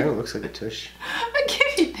tushy? Kind of looks like a tush. I'll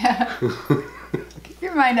give you that. Get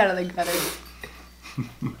your mind out of the gutter.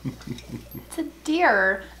 It's a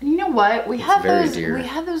deer. And you know what? We have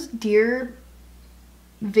those deer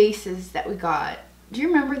vases that we got. Do you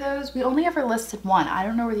remember those? We only ever listed one. I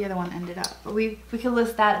don't know where the other one ended up. But we could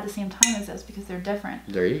list that at the same time as this because they're different.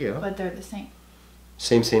 There you go. But they're the same.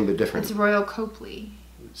 Same but different. It's Royal Copley.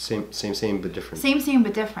 Same but different. Same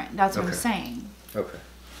but different. That's what I'm saying. Okay.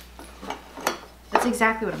 That's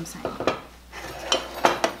exactly what I'm saying.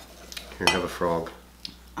 Here, have a frog.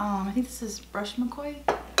 I think this is Brush McCoy.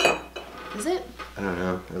 Is it? I don't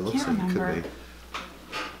know. It looks like it could be.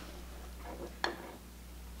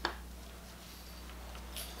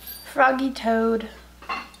 Froggy Toad.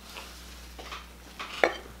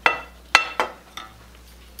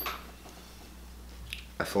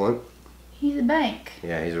 Effluent. He's a bank.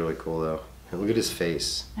 Yeah, he's really cool though. Hey, look at his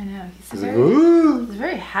face. I know. He's like, a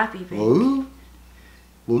very happy bank. Ooh.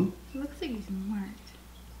 Ooh. It looks like he's marked.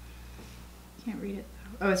 Can't read it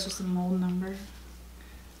though. Oh, it's just a mold number.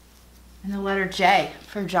 And the letter J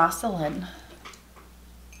for Jocelyn.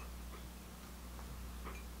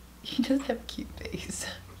 He does have a cute face.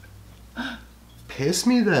 Pass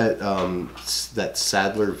me that that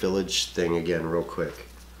Sadler Village thing again real quick.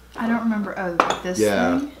 I don't remember. Oh, this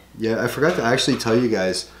thing? Yeah, I forgot to actually tell you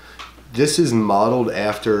guys. This is modeled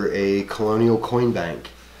after a colonial coin bank.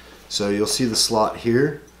 So you'll see the slot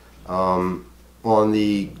here. On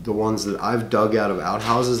the ones that I've dug out of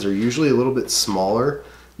outhouses, they're usually a little bit smaller.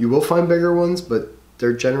 You will find bigger ones, but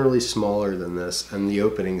they're generally smaller than this, and the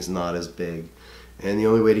opening's not as big. And the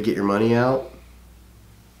only way to get your money out,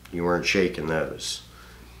 you weren't shaking those.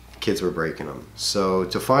 Kids were breaking them. So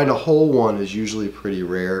to find a whole one is usually pretty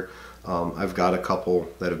rare. I've got a couple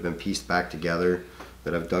that have been pieced back together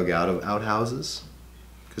that I've dug out of outhouses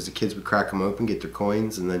because the kids would crack them open, get their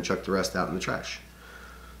coins, and then chuck the rest out in the trash.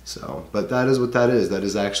 So, but that is what that is. That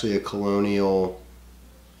is actually a colonial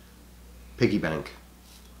piggy bank,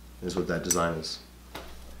 is what that design is.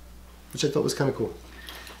 Which I thought was kind of cool.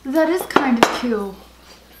 That is kind of cool.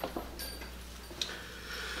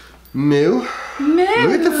 Moo. Moo.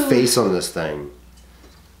 Look at the face on this thing.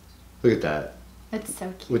 Look at that. It's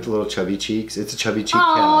so cute. With the little chubby cheeks. It's a chubby cheek Oh,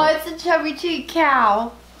 cow. it's a chubby cheek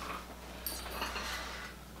cow.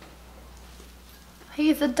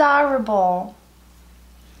 He's adorable.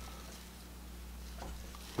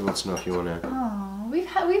 He wants to know if you want to. Oh, we've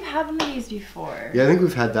had one of these before. Yeah, I think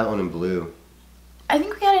we've had that one in blue. I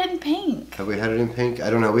think we had it in pink. Have we had it in pink? I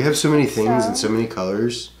don't know. We have so many things and so many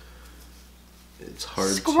colors. It's hard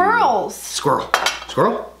Squirrels. to... Squirrel.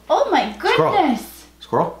 Squirrel. Oh my goodness.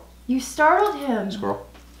 Squirrel. You startled him. Squirrel.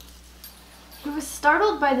 He was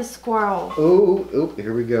startled by the squirrel. Oh,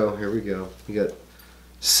 here we go. Here we go. You got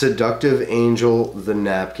Seductive Angel, the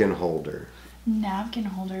napkin holder. Napkin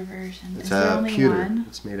holder version. It's Is there only pewter. one?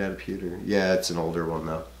 It's made out of pewter. Yeah, it's an older one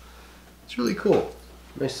though. It's really cool.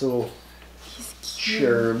 Nice little He's cute.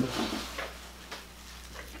 germ.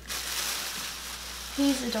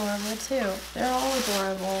 He's adorable too. They're all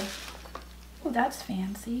adorable. Oh, that's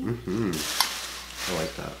fancy. Mm-hmm. I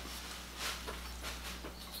like that.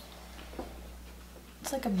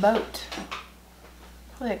 It's like a boat.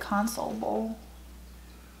 Probably a console bowl.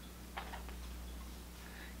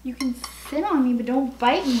 You can sit on me, but don't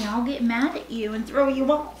bite me. I'll get mad at you and throw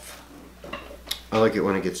you off. I like it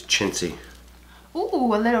when it gets chintzy.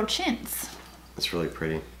 Ooh, a little chintz. It's really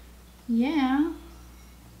pretty. Yeah.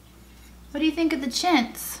 What do you think of the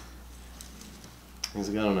chintz? He's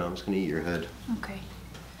like, I don't know, I'm just gonna eat your head. Okay.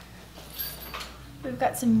 We've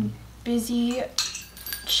got some busy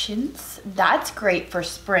chintz. That's great for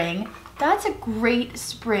spring. That's a great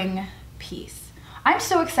spring piece. I'm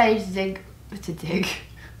so excited to dig.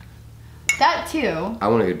 That too. I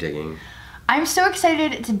wanna go digging. I'm so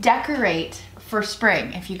excited to decorate for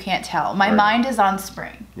spring, if you can't tell. My Right. mind is on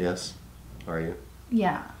spring. Yes? Are you?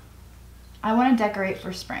 Yeah. I want to decorate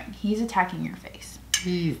for spring. He's attacking your face.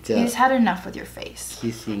 He's He's had enough with your face.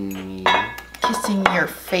 kissing me. Kissing your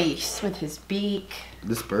face with his beak.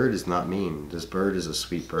 This bird is not mean. This bird is a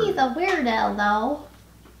sweet bird. He's a weirdo, though.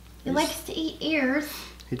 He He's- likes to eat ears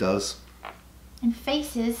He does. and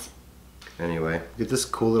faces. Anyway, get this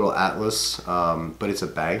cool little atlas, but it's a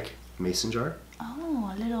bank mason jar.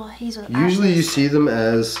 Oh, a little hazel Usually you atlas. see them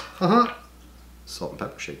as salt and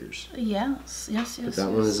pepper shakers. Yes. But that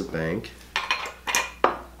one is a bank.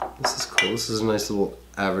 This is cool. This is a nice little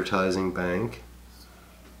advertising bank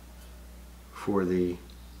for the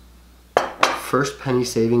First Penny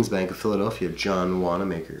Savings Bank of Philadelphia, John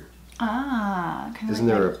Wanamaker. Ah, kind of Isn't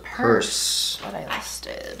like there my a purse? that I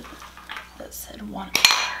listed that said one.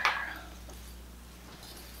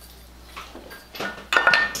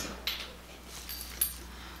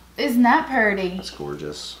 Isn't that pretty? It's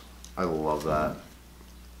gorgeous. I love that.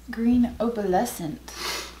 Green opalescent.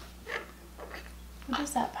 What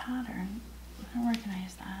is that pattern? I don't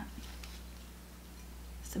recognize that.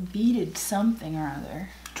 It's a beaded something or other.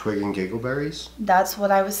 Twig and giggleberries? That's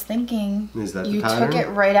what I was thinking. Is that the You pattern? took it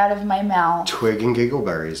right out of my mouth. Twig and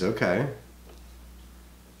giggleberries, okay.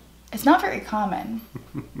 It's not very common.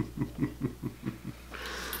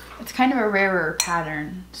 It's kind of a rarer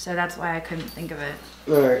pattern, so that's why I couldn't think of it.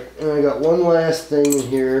 Alright, and I got one last thing in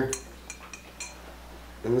here.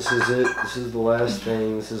 And this is it. This is the last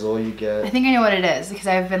thing. This is all you I get. think I know what it is because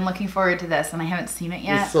I've been looking forward to this and I haven't seen it This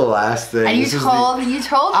yet. is the last thing. And you This is told me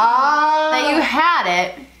that you had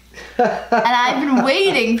it, the... and I've been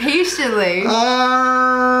waiting patiently. That's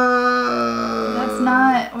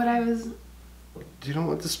not what I was. Do you don't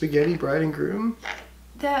want the spaghetti bride and groom?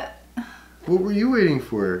 That. What were you waiting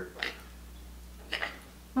for?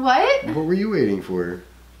 What? What were you waiting for?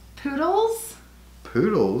 Poodles?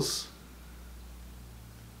 Poodles?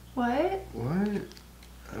 What? What? I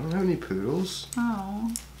don't have any poodles.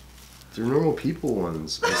 Oh. They're normal people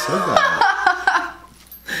ones. I said that.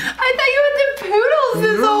 I thought you had the poodles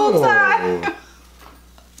this whole time.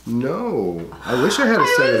 No. I wish I had a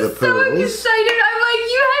set of the I was so poodles. excited. I'm like,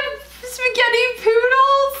 you have spaghetti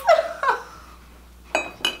poodles?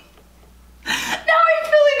 Now I'm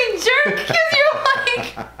feeling a jerk because you're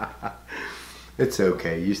like, It's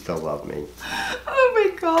okay. You still love me. oh my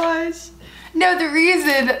gosh. No, the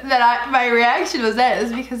reason that my reaction was that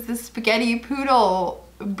is because the spaghetti poodle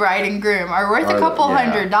bride and groom are worth a couple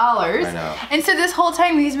 $100. I know. And so this whole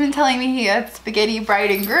time he's been telling me he had spaghetti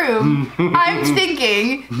bride and groom. I'm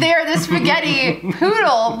thinking they are the spaghetti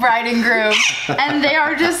poodle bride and groom. And they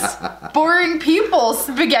are just boring people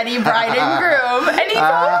spaghetti bride and groom. And he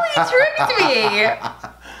totally tricked me.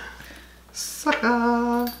 Sucker.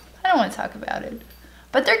 I don't want to talk about it.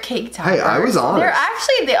 But they're cake toppers. Hey, I was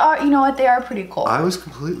honest. They are, you know what, they are pretty cool. I was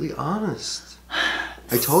completely honest.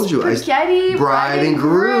 I told you. Spaghetti, bride and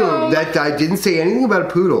groom. That I didn't say anything about a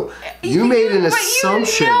poodle. You made an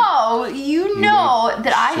assumption. You know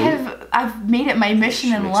that I've made it my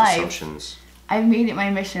mission in life. Assumptions. I've made it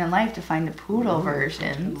my mission in life to find the poodle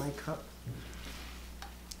version. My cup.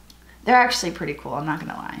 They're actually pretty cool, I'm not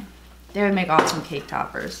gonna lie. They would make awesome cake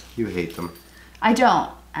toppers. You hate them. I don't,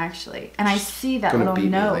 actually. And I see that little beat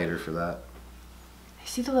note. Me later for that. I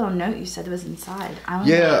see the little note you said was inside.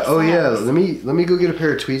 Yeah, oh yeah. Let me go get a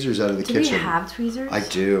pair of tweezers out of the kitchen. Do we have tweezers? I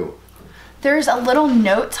do. There's a little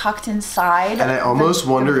note tucked inside. And I almost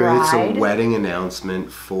wonder if it's a wedding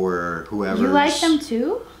announcement for whoever's You like them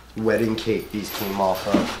too? wedding cake these came off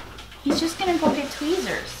of. He's just gonna go get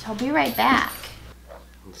tweezers. He'll be right back.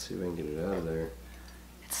 Let's see if I can get it out of there.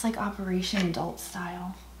 It's like Operation Adult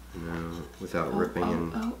style. No, without ripping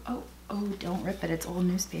and... Oh, don't rip it. It's old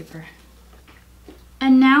newspaper.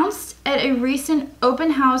 Announced at a recent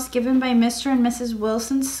open house given by Mr. and Mrs.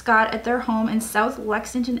 Wilson Scott at their home in South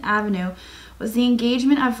Lexington Avenue was the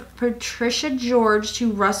engagement of Patricia George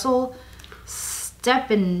to Russell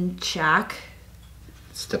Stepanchak.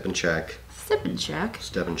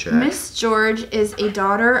 Miss George is a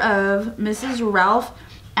daughter of Mrs. Ralph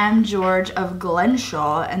M. George of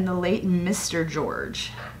Glenshaw and the late Mr.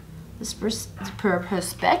 George. The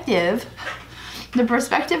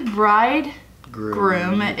prospective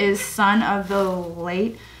bridegroom is son of the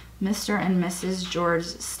late Mr. and Mrs. George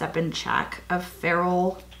Stepanchak of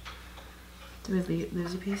Farrell. Did we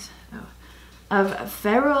lose a piece? Oh. Of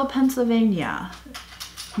Farrell, Pennsylvania.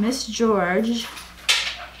 Miss George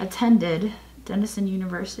attended Denison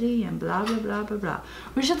University and blah blah blah blah blah.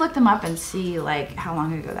 We should look them up and see like how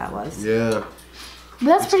long ago that was. Yeah. But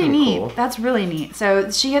that's pretty neat. Cool. That's really neat. So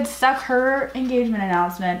she had stuck her engagement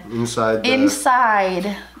announcement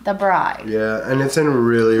inside the bride. Yeah, and it's in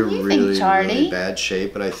really bad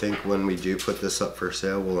shape. But I think when we do put this up for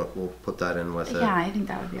sale, we'll put that in with it. Yeah, I think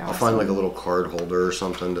that would be awesome. I'll find like a little card holder or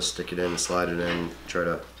something to stick it in, slide it in, try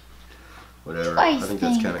to whatever. I think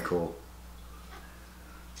that's kind of cool.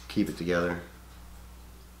 Keep it together.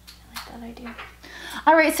 I like that idea.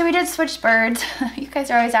 All right, so we did switch birds. You guys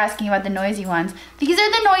are always asking about the noisy ones. These are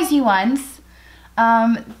the noisy ones.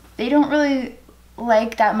 They don't really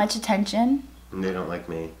like that much attention. And they don't like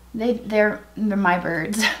me. They're my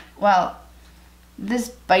birds. Well,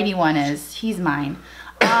 this bitey one is. He's mine.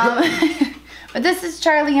 But this is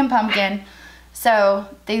Charlie and Pumpkin. So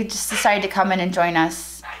they just decided to come in and join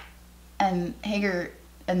us. And Hager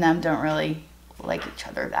and them don't really like each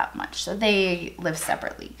other that much. So they live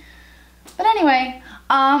separately. But anyway,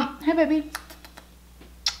 hi baby.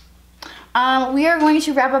 We are going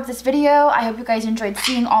to wrap up this video. I hope you guys enjoyed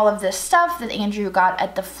seeing all of this stuff that Andrew got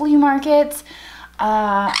at the flea market.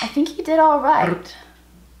 I think he did all right.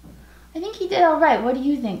 What do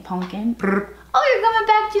you think, Pumpkin? Oh, you're coming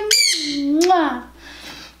back to me. Mwah.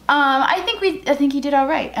 I think he did all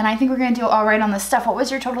right, and I think we're gonna do all right on this stuff. What was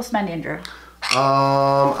your total spend, Andrew?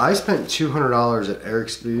 I spent $200 at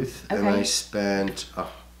Eric's booth, and I spent.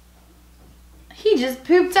 He just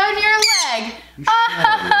pooped on your leg. You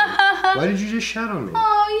Why did you just shout on me?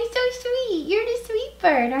 Oh, you're so sweet. You're the sweet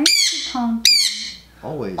bird, aren't you, Pumpkin?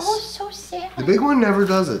 Always. Oh, so sad. The big one never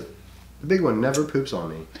does it. The big one never poops on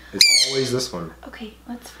me. It's always this one. Okay,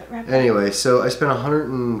 let's wrap it. Anyway, so I spent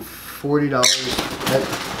 $140 at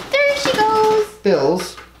There she goes.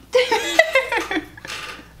 Bill's.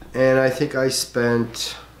 And I think I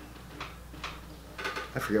spent,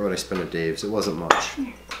 I forget what I spent at Dave's. It wasn't much.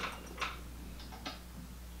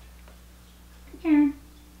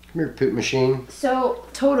 Come here, poop machine. So,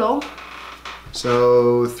 total.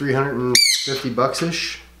 So, 350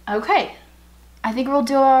 bucks-ish. Okay. I think we'll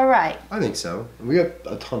do all right. I think so. We got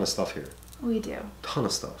a ton of stuff here. We do. Ton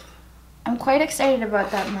of stuff. I'm quite excited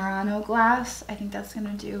about that Murano glass. I think that's going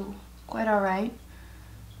to do quite all right.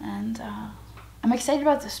 And I'm excited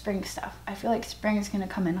about the spring stuff. I feel like spring is going to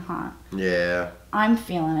come in hot. Yeah. I'm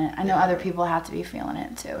feeling it. I know other people have to be feeling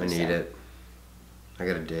it too. I need it. I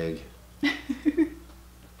got to dig.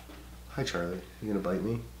 Hi, Charlie. You going to bite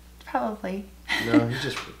me? Probably. No, he's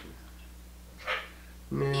just...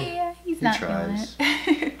 Yeah, he's not tries.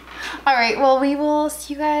 Feeling it. All right, well, we will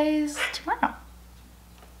see you guys tomorrow.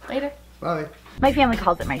 Later. Bye. My family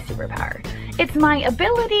calls it my superpower. It's my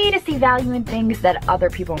ability to see value in things that other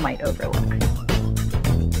people might overlook.